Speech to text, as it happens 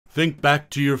Think back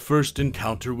to your first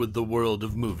encounter with the world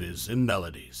of movies and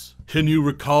melodies. Can you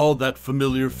recall that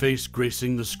familiar face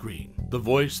gracing the screen? The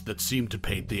voice that seemed to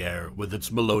paint the air with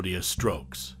its melodious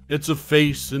strokes. It's a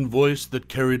face and voice that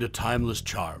carried a timeless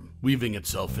charm, weaving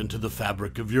itself into the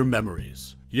fabric of your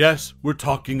memories. Yes, we're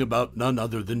talking about none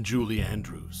other than Julie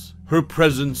Andrews. Her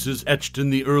presence is etched in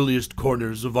the earliest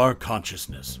corners of our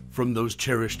consciousness, from those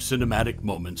cherished cinematic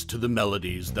moments to the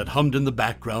melodies that hummed in the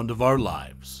background of our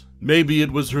lives. Maybe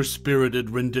it was her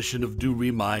spirited rendition of Do Re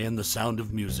Mi and The Sound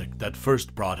of Music that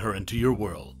first brought her into your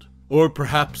world. Or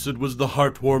perhaps it was the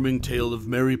heartwarming tale of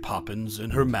Mary Poppins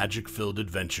and her magic-filled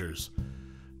adventures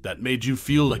that made you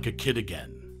feel like a kid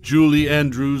again. Julie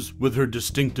Andrews, with her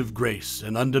distinctive grace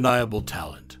and undeniable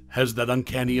talent, has that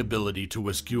uncanny ability to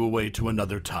whisk you away to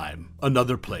another time,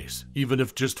 another place, even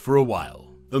if just for a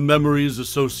while. The memories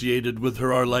associated with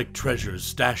her are like treasures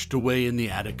stashed away in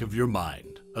the attic of your mind.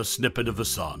 A snippet of a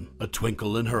song, a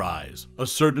twinkle in her eyes, a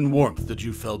certain warmth that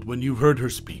you felt when you heard her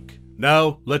speak.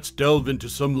 Now, let's delve into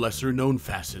some lesser-known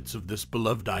facets of this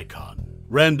beloved icon.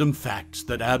 Random facts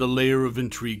that add a layer of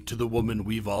intrigue to the woman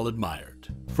we've all admired.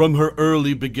 From her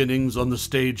early beginnings on the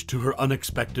stage to her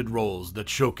unexpected roles that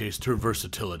showcased her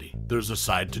versatility, there's a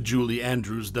side to Julie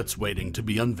Andrews that's waiting to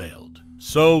be unveiled.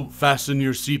 So, fasten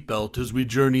your seatbelt as we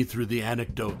journey through the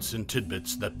anecdotes and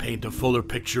tidbits that paint a fuller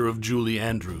picture of Julie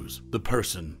Andrews, the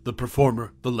person, the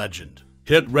performer, the legend.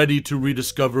 Get ready to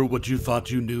rediscover what you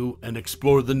thought you knew and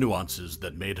explore the nuances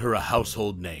that made her a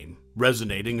household name,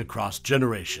 resonating across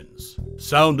generations.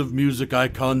 Sound of Music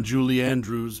icon Julie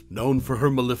Andrews, known for her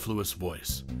mellifluous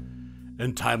voice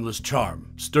and timeless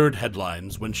charm, stirred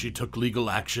headlines when she took legal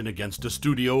action against a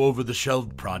studio over the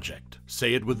shelved project,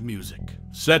 Say It With Music.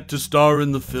 Set to star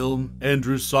in the film,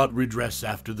 Andrews sought redress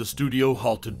after the studio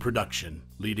halted production,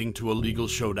 leading to a legal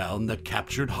showdown that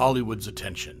captured Hollywood's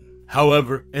attention.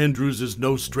 However, Andrews is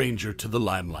no stranger to the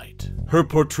limelight. Her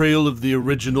portrayal of the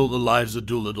original Eliza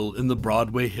Doolittle in the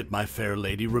Broadway hit My Fair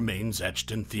Lady remains etched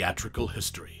in theatrical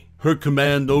history. Her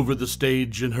command over the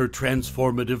stage and her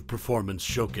transformative performance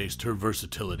showcased her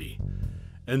versatility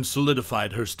and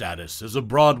solidified her status as a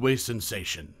Broadway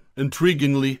sensation.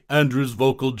 Intriguingly, Andrews'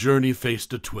 vocal journey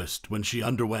faced a twist when she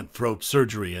underwent throat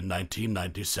surgery in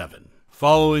 1997.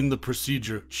 Following the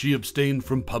procedure, she abstained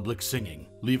from public singing,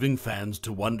 leaving fans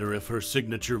to wonder if her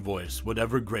signature voice would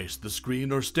ever grace the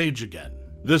screen or stage again.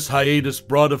 This hiatus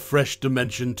brought a fresh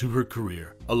dimension to her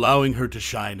career, allowing her to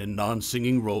shine in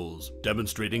non-singing roles,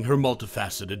 demonstrating her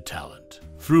multifaceted talent.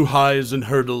 Through highs and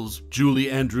hurdles,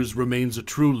 Julie Andrews remains a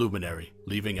true luminary,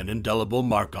 leaving an indelible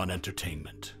mark on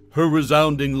entertainment. Her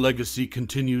resounding legacy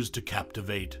continues to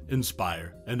captivate,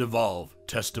 inspire, and evolve,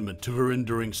 testament to her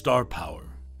enduring star power.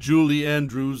 Julie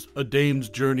Andrews, A Dame's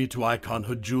Journey to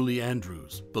Iconhood. Julie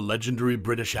Andrews, the legendary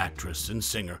British actress and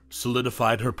singer,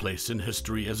 solidified her place in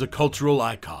history as a cultural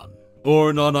icon.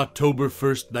 Born on October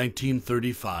 1st,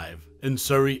 1935, in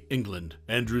Surrey, England,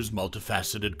 Andrews'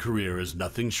 multifaceted career is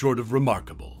nothing short of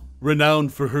remarkable.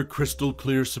 Renowned for her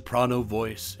crystal-clear soprano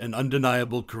voice and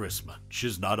undeniable charisma,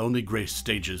 she's not only graced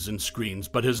stages and screens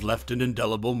but has left an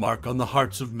indelible mark on the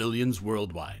hearts of millions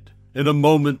worldwide. In a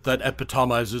moment that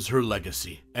epitomizes her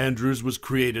legacy, Andrews was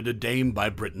created a Dame by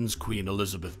Britain's Queen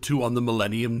Elizabeth II on the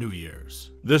Millennium New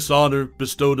Year's. This honor,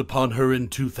 bestowed upon her in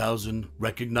 2000,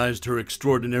 recognized her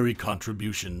extraordinary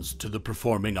contributions to the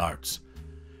performing arts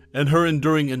and her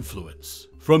enduring influence.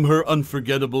 From her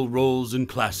unforgettable roles in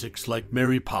classics like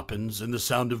Mary Poppins and The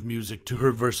Sound of Music to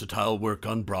her versatile work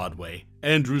on Broadway,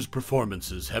 Andrews'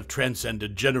 performances have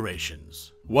transcended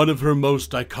generations. One of her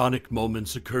most iconic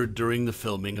moments occurred during the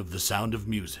filming of The Sound of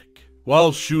Music.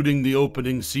 While shooting the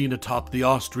opening scene atop the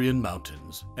Austrian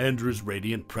mountains, Andrews'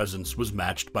 radiant presence was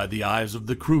matched by the eyes of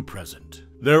the crew present.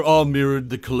 Their awe mirrored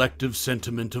the collective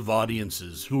sentiment of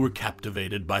audiences who were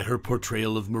captivated by her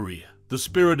portrayal of Maria, the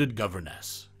spirited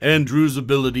governess. Andrews'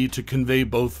 ability to convey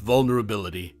both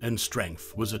vulnerability and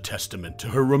strength was a testament to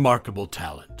her remarkable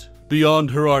talent.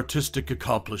 Beyond her artistic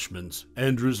accomplishments,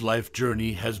 Andrews' life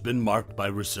journey has been marked by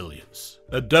resilience.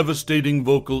 A devastating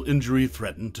vocal injury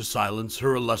threatened to silence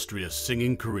her illustrious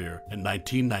singing career in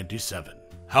 1997.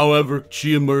 However,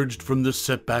 she emerged from this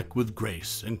setback with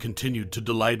grace and continued to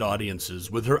delight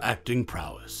audiences with her acting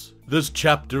prowess. This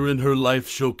chapter in her life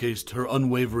showcased her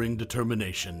unwavering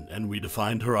determination and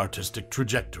redefined her artistic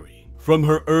trajectory. From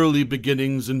her early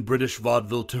beginnings in British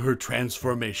vaudeville to her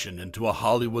transformation into a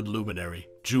Hollywood luminary,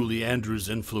 Julie Andrews'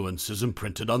 influence is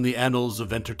imprinted on the annals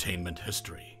of entertainment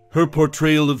history. Her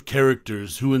portrayal of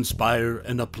characters who inspire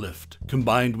and uplift,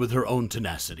 combined with her own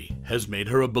tenacity, has made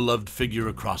her a beloved figure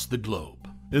across the globe.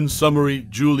 In summary,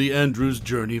 Julie Andrews'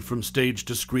 journey from stage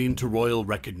to screen to royal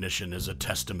recognition is a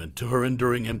testament to her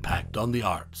enduring impact on the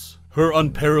arts. Her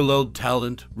unparalleled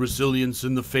talent, resilience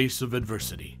in the face of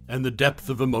adversity, and the depth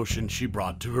of emotion she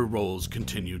brought to her roles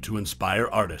continue to inspire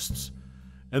artists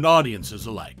and audiences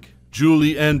alike.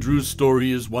 Julie Andrews'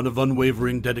 story is one of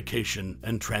unwavering dedication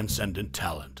and transcendent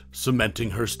talent,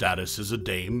 cementing her status as a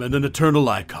dame and an eternal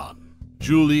icon.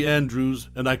 Julie Andrews,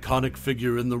 an iconic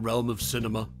figure in the realm of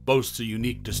cinema, boasts a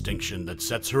unique distinction that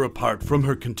sets her apart from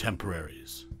her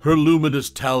contemporaries. Her luminous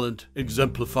talent,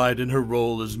 exemplified in her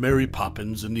role as Mary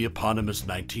Poppins in the eponymous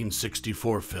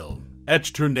 1964 film,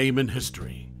 etched her name in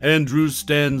history. Andrews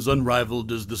stands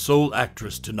unrivaled as the sole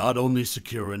actress to not only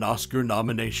secure an Oscar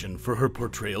nomination for her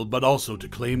portrayal but also to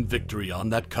claim victory on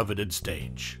that coveted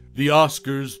stage. The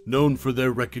Oscars, known for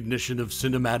their recognition of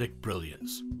cinematic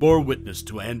brilliance, bore witness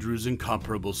to Andrews'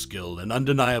 incomparable skill and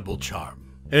undeniable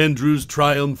charm. Andrews'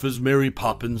 triumph as Mary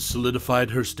Poppins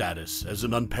solidified her status as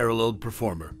an unparalleled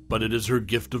performer, but it is her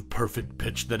gift of perfect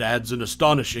pitch that adds an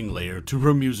astonishing layer to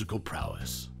her musical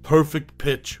prowess. Perfect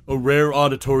pitch, a rare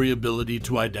auditory ability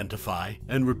to identify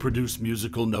and reproduce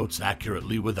musical notes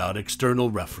accurately without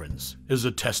external reference, is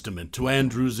a testament to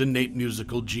Andrews' innate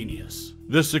musical genius.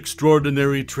 This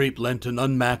extraordinary trait lent an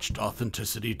unmatched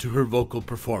authenticity to her vocal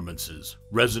performances,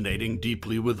 resonating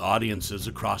deeply with audiences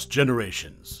across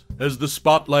generations. As the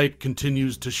spotlight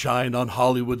continues to shine on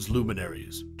Hollywood's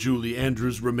luminaries, Julie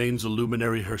Andrews remains a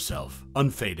luminary herself,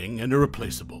 unfading and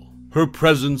irreplaceable. Her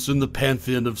presence in the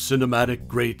pantheon of cinematic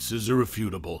greats is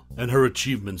irrefutable, and her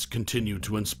achievements continue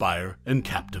to inspire and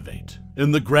captivate.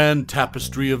 In the grand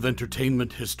tapestry of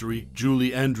entertainment history,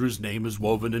 Julie Andrews' name is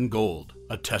woven in gold,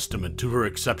 a testament to her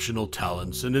exceptional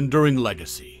talents and enduring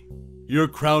legacy. Your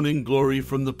crowning glory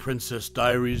from the Princess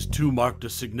Diaries 2 marked a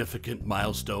significant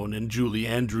milestone in Julie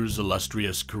Andrews'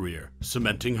 illustrious career,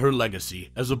 cementing her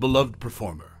legacy as a beloved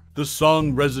performer. The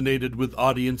song resonated with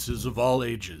audiences of all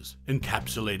ages,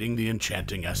 encapsulating the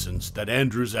enchanting essence that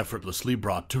Andrews effortlessly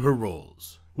brought to her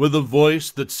roles. With a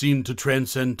voice that seemed to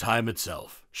transcend time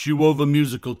itself, she wove a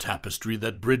musical tapestry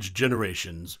that bridged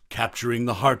generations, capturing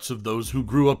the hearts of those who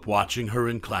grew up watching her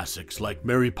in classics like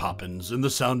Mary Poppins and The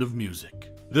Sound of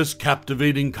Music. This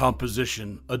captivating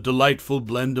composition, a delightful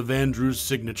blend of Andrews'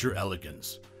 signature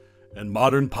elegance and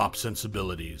modern pop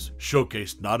sensibilities,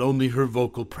 showcased not only her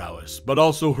vocal prowess, but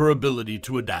also her ability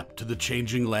to adapt to the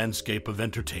changing landscape of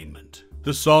entertainment.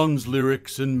 The song's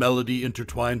lyrics and melody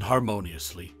intertwined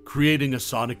harmoniously, creating a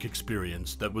sonic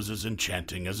experience that was as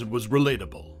enchanting as it was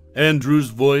relatable. Andrews'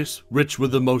 voice, rich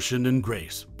with emotion and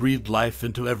grace, breathed life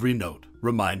into every note,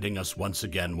 reminding us once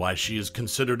again why she is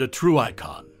considered a true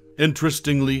icon.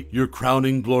 Interestingly, Your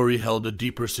Crowning Glory held a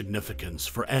deeper significance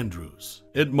for Andrews.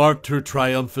 It marked her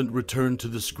triumphant return to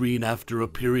the screen after a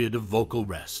period of vocal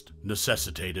rest,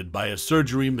 necessitated by a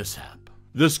surgery mishap.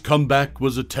 This comeback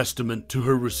was a testament to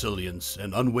her resilience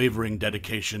and unwavering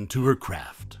dedication to her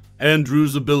craft.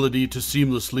 Andrews' ability to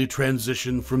seamlessly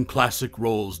transition from classic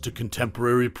roles to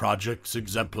contemporary projects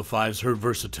exemplifies her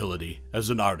versatility as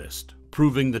an artist,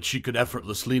 proving that she could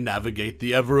effortlessly navigate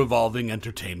the ever-evolving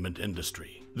entertainment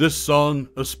industry. This song,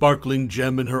 a sparkling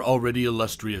gem in her already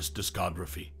illustrious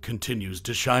discography, continues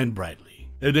to shine brightly.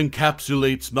 It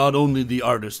encapsulates not only the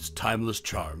artist's timeless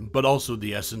charm, but also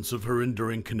the essence of her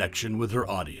enduring connection with her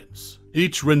audience.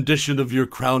 Each rendition of Your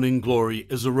Crowning Glory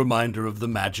is a reminder of the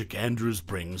magic Andrews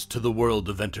brings to the world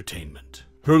of entertainment.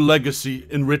 Her legacy,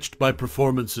 enriched by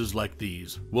performances like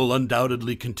these, will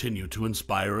undoubtedly continue to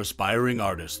inspire aspiring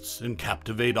artists and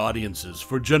captivate audiences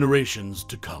for generations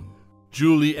to come.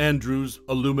 Julie Andrews,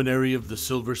 a luminary of the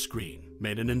silver screen,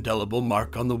 made an indelible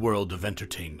mark on the world of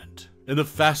entertainment. In a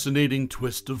fascinating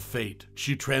twist of fate,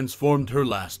 she transformed her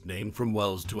last name from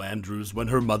Wells to Andrews when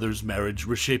her mother's marriage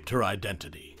reshaped her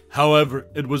identity. However,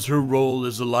 it was her role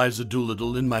as Eliza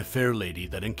Doolittle in My Fair Lady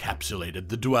that encapsulated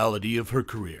the duality of her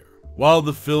career. While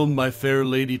the film My Fair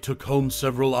Lady took home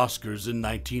several Oscars in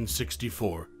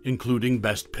 1964, including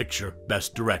Best Picture,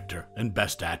 Best Director, and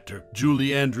Best Actor,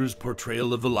 Julie Andrews'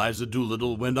 portrayal of Eliza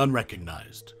Doolittle went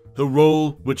unrecognized. The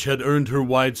role, which had earned her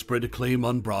widespread acclaim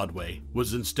on Broadway,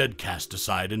 was instead cast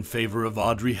aside in favor of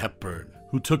Audrey Hepburn,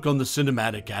 who took on the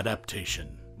cinematic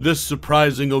adaptation. This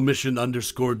surprising omission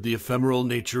underscored the ephemeral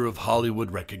nature of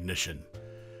Hollywood recognition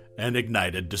and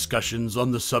ignited discussions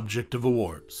on the subject of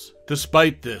awards.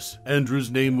 Despite this, Andrews'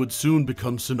 name would soon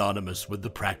become synonymous with the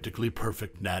practically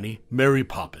perfect nanny, Mary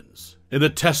Poppins. In a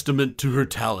testament to her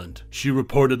talent, she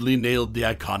reportedly nailed the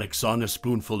iconic song A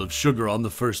Spoonful of Sugar on the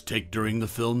first take during the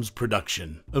film's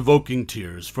production, evoking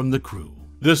tears from the crew.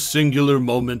 This singular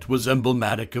moment was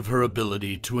emblematic of her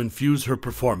ability to infuse her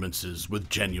performances with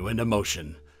genuine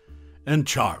emotion and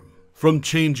charm. From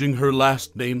changing her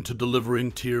last name to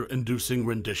delivering tear-inducing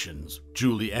renditions,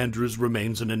 Julie Andrews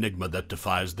remains an enigma that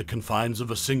defies the confines of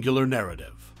a singular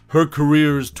narrative. Her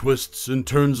career's twists and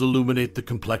turns illuminate the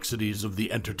complexities of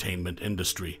the entertainment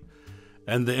industry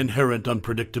and the inherent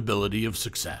unpredictability of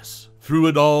success. Through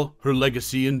it all, her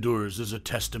legacy endures as a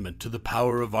testament to the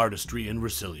power of artistry and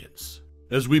resilience.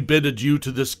 As we bid adieu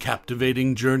to this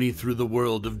captivating journey through the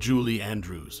world of Julie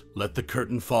Andrews, let the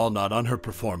curtain fall not on her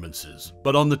performances,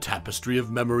 but on the tapestry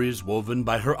of memories woven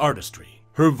by her artistry.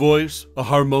 Her voice, a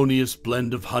harmonious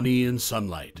blend of honey and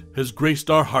sunlight, has graced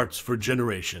our hearts for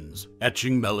generations,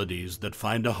 etching melodies that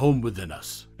find a home within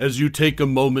us. As you take a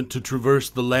moment to traverse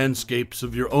the landscapes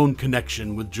of your own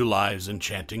connection with Julie's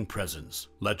enchanting presence,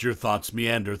 let your thoughts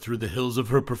meander through the hills of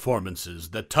her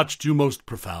performances that touched you most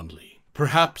profoundly.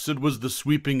 Perhaps it was the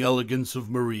sweeping elegance of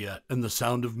Maria and the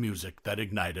sound of music that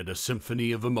ignited a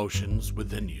symphony of emotions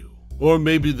within you. Or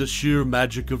maybe the sheer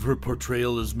magic of her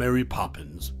portrayal as Mary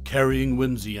Poppins, carrying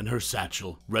whimsy in her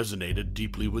satchel, resonated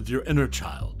deeply with your inner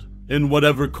child. In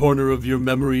whatever corner of your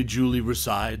memory Julie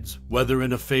resides, whether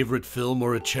in a favorite film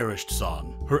or a cherished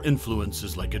song, her influence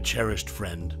is like a cherished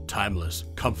friend, timeless,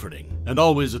 comforting, and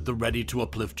always at the ready to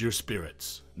uplift your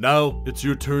spirits. Now, it's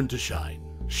your turn to shine.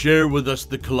 Share with us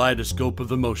the kaleidoscope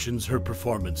of emotions her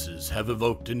performances have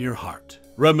evoked in your heart.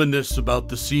 Reminisce about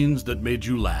the scenes that made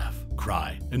you laugh,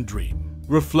 cry, and dream.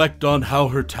 Reflect on how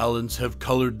her talents have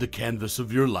colored the canvas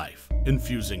of your life,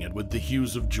 infusing it with the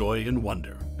hues of joy and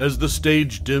wonder. As the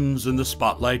stage dims and the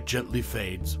spotlight gently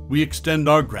fades, we extend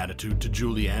our gratitude to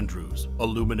Julie Andrews, a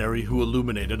luminary who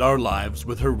illuminated our lives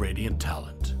with her radiant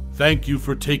talent. Thank you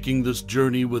for taking this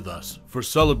journey with us, for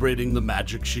celebrating the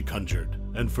magic she conjured,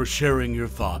 and for sharing your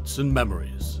thoughts and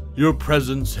memories. Your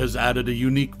presence has added a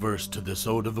unique verse to this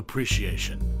ode of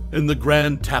appreciation. In the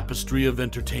grand tapestry of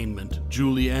entertainment,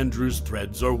 Julie Andrews'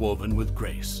 threads are woven with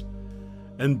grace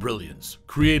and brilliance,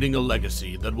 creating a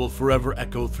legacy that will forever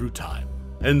echo through time.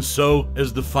 And so,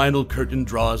 as the final curtain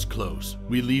draws close,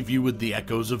 we leave you with the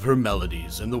echoes of her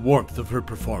melodies and the warmth of her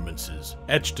performances,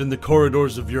 etched in the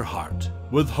corridors of your heart,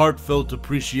 with heartfelt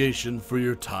appreciation for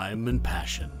your time and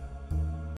passion.